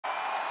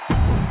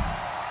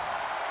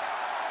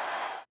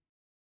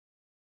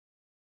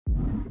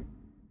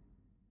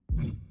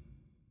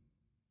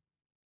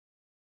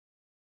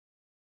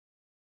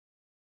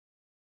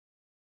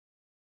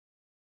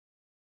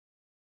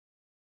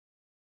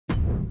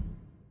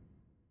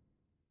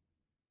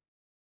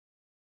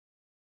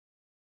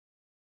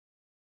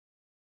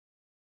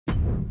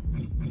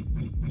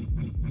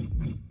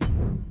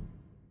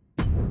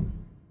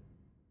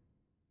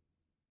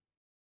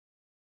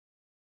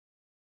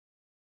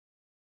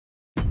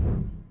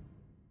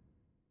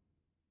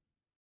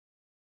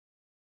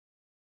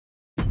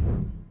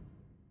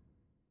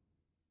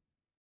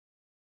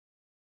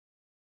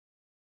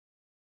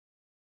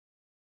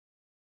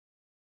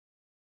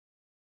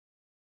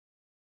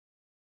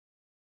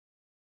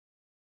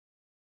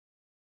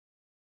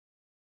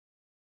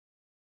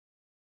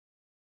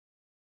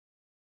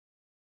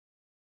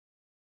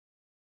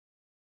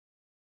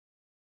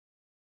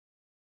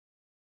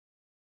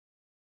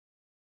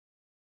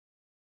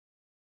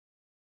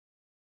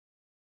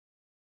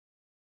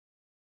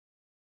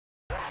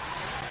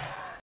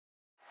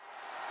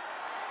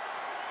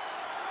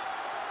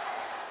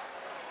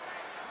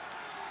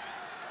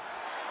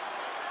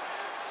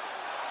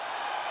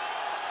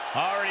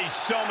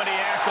so many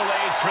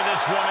accolades for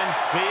this woman,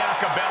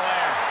 Bianca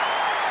Belair.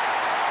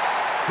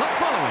 The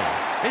following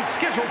is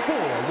scheduled for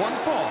one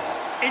fall.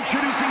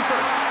 Introducing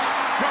first,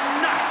 from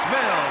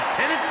Knoxville,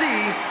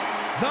 Tennessee,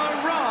 the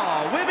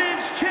Raw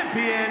Women's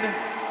Champion,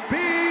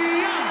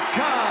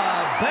 Bianca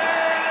Belair.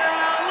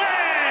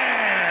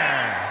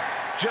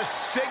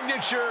 Just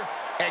signature,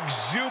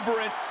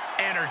 exuberant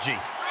energy.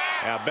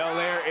 Now,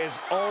 Belair is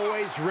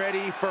always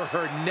ready for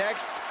her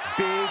next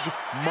big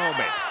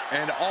moment.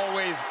 And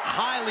always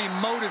highly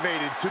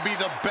motivated to be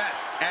the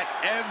best at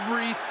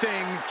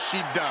everything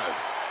she does.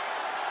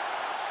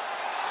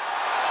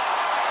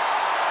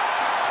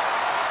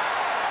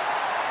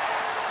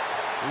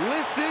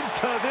 Listen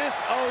to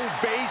this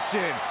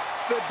ovation.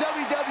 The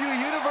WWE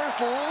Universe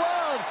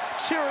loves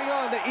cheering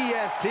on the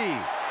EST.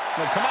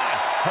 Well, come on.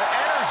 Her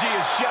energy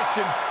is just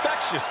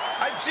infectious.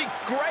 I see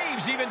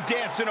Graves even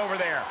dancing over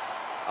there.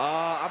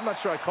 I'm not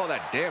sure I call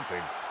that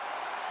dancing.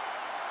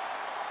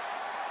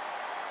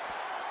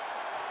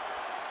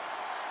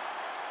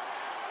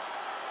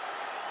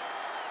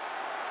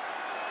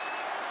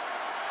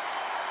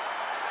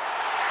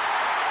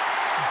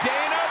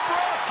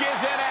 BrOOke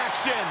is in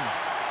action.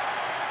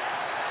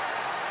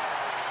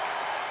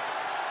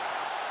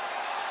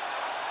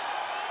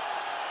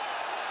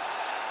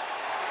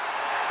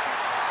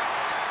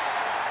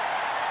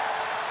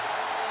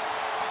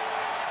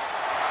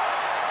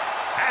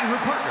 And her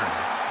partner,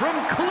 from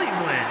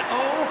Cleveland,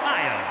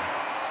 Ohio,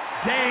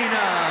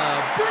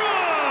 BrOOke.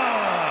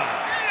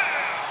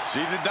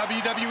 She's a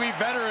WWE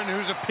veteran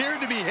who's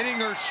appeared to be hitting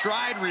her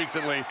stride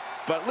recently.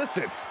 But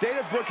listen,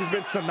 BrOOke has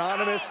been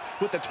synonymous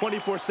with the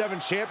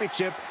 24/7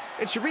 championship,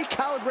 and she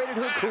recalibrated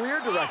her career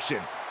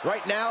direction.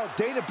 Right now,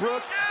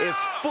 BrOOke is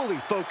fully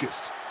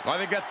focused. I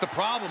think that's the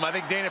problem. I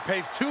think Dana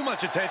pays too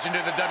much attention to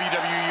the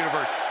WWE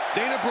Universe.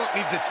 BrOOke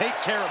needs to take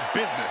care of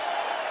business.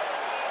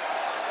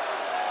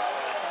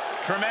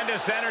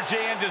 Tremendous energy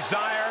and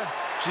desire.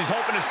 She's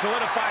hoping to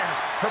solidify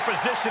her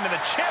position in the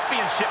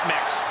championship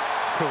mix.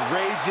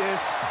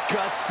 Courageous,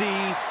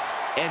 gutsy,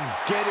 and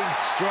getting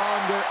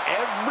stronger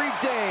every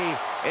day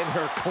in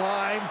her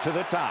climb to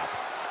the top.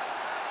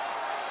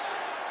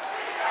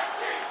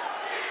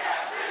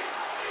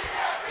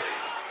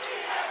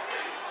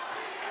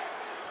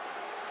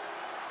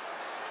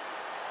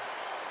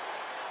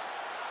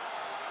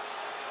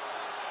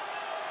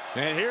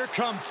 And here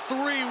come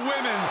three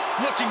women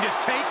looking to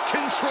take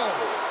control.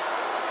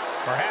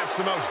 Perhaps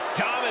the most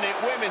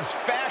dominant women's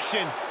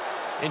faction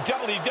in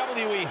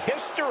WWE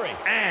history.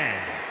 And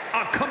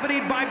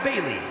accompanied by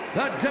Bayley,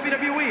 the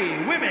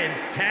WWE Women's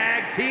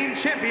Tag Team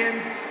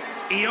Champions,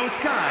 iYo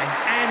SkY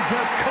and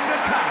Dakota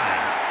Kai.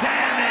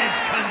 Damage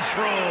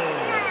control.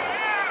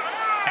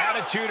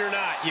 Attitude or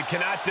not, you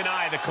cannot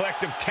deny the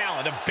collective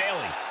talent of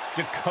Bayley,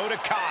 Dakota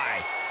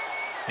Kai,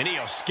 and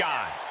iYo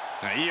SkY.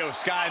 Now, iYo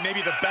SkY may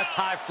be the best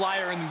high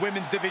flyer in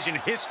women's division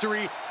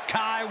history.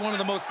 Kai, one of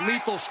the most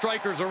lethal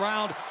strikers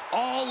around,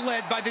 all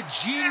led by the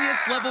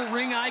genius-level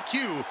ring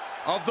IQ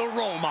of the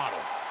role model.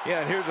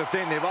 Yeah, and here's the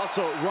thing. They've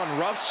also run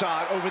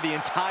roughshod over the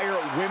entire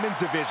women's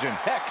division.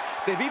 Heck,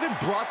 they've even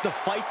brought the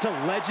fight to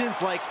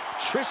legends like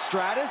Trish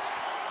Stratus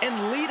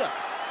and Lita.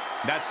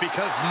 That's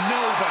because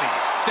nobody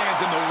stands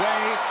in the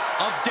way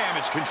of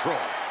damage control.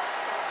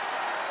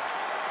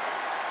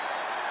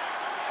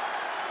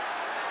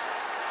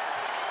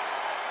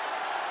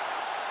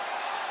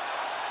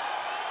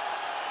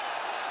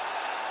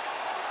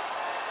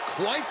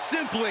 Quite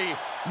simply,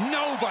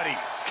 nobody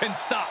can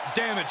stop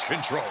damage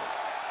control.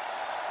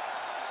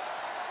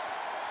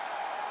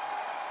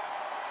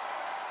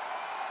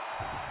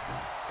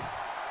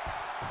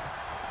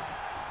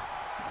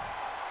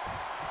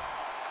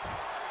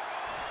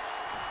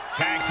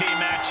 Tag team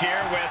match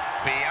here with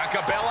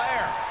Bianca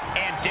Belair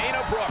and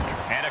BrOOke.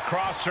 And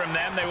across from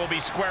them, they will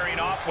be squaring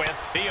off with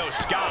iYo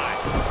SkY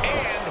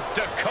and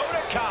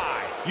Dakota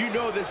Kai. You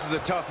know this is a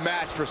tough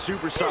match for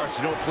superstars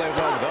who don't play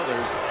well with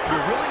others. You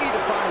really need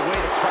to find a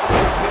way to properly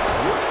mix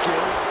your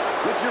skills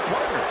with your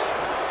partners.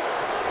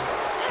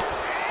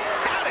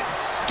 Got it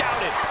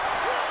scouted.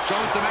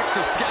 Showing some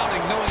extra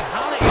scouting, knowing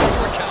how to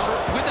answer a counter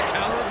with a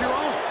counter of your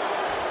own.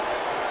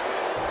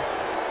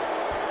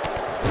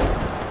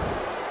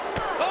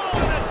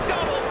 Oh, and a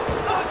double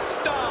foot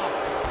stomp.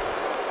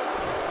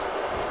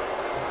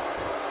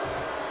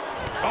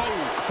 Oh,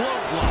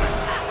 clothesline.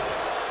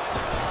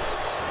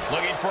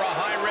 Looking for a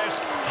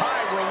high-risk,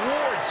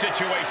 high-reward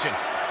situation.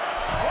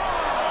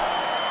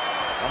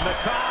 From the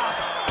top.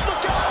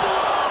 Look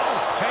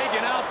out!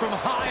 Taken out from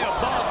high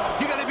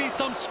above. You gotta be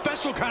some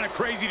special kind of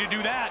crazy to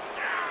do that.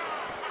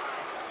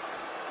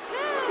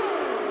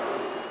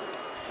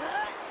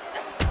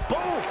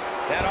 Boom!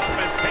 That